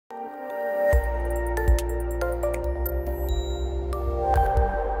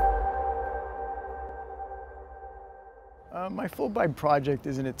My Fulbright project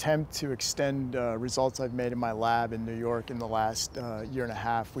is an attempt to extend results I've made in my lab in New York in the last year and a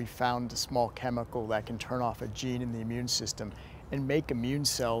half. We found a small chemical that can turn off a gene in the immune system and make immune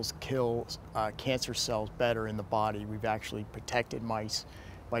cells kill cancer cells better in the body. We've actually protected mice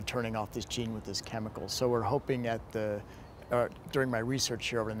by turning off this gene with this chemical. So we're hoping during my research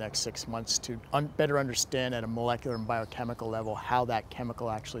here over the next 6 months to better understand at a molecular and biochemical level how that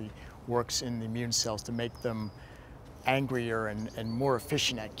chemical actually works in the immune cells to make them angrier and more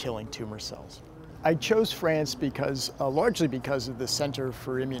efficient at killing tumor cells. I chose France largely because of the Center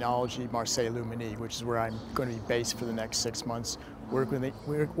for Immunology, Marseille-Luminy, which is where I'm going to be based for the next 6 months. We're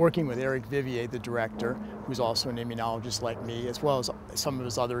working with Eric Vivier, the director, who's also an immunologist like me, as well as some of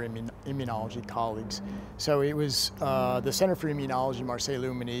his other immunology colleagues. So it was the Center for Immunology,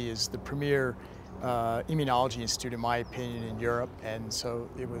 Marseille-Luminy, is the premier immunology institute, in my opinion, in Europe, and so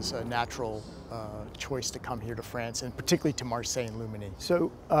it was a natural choice to come here to France, and particularly to Marseille and Luminy.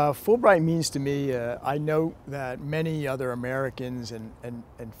 So Fulbright means to me, I know that many other Americans and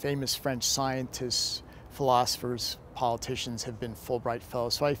famous French scientists, philosophers, politicians have been Fulbright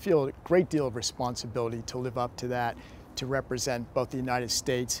fellows, so I feel a great deal of responsibility to live up to that, to represent both the United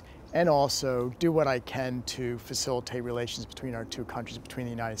States and also do what I can to facilitate relations between our two countries, between the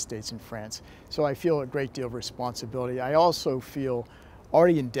United States and France. So I feel a great deal of responsibility. I also feel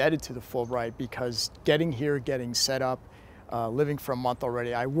already indebted to the Fulbright because getting here, getting set up, living for a month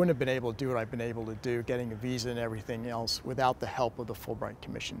already, I wouldn't have been able to do what I've been able to do, getting a visa and everything else, without the help of the Fulbright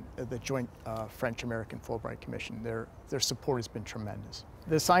Commission, the joint French-American Fulbright Commission. Their support has been tremendous.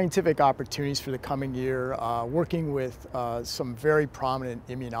 The scientific opportunities for the coming year, working with some very prominent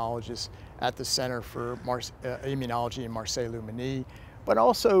immunologists at the Center for Immunology in Marseille-Luminy, but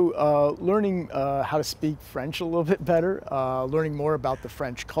also learning how to speak French a little bit better, learning more about the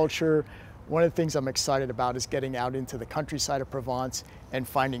French culture. One of the things I'm excited about is getting out into the countryside of Provence and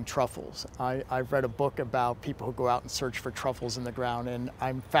finding truffles. I've read a book about people who go out and search for truffles in the ground, and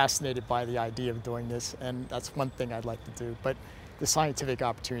I'm fascinated by the idea of doing this, and that's one thing I'd like to do. But the scientific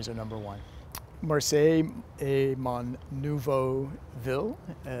opportunities are number one. Marseille est mon nouveau ville.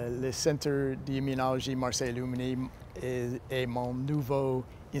 Le Centre d'Immunologie Marseille-Luminy est mon nouveau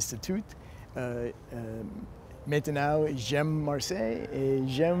institut. Maintenant, j'aime Marseille et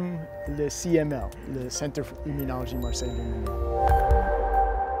j'aime le CML, le Centre for Immunology Marseille-Luminy.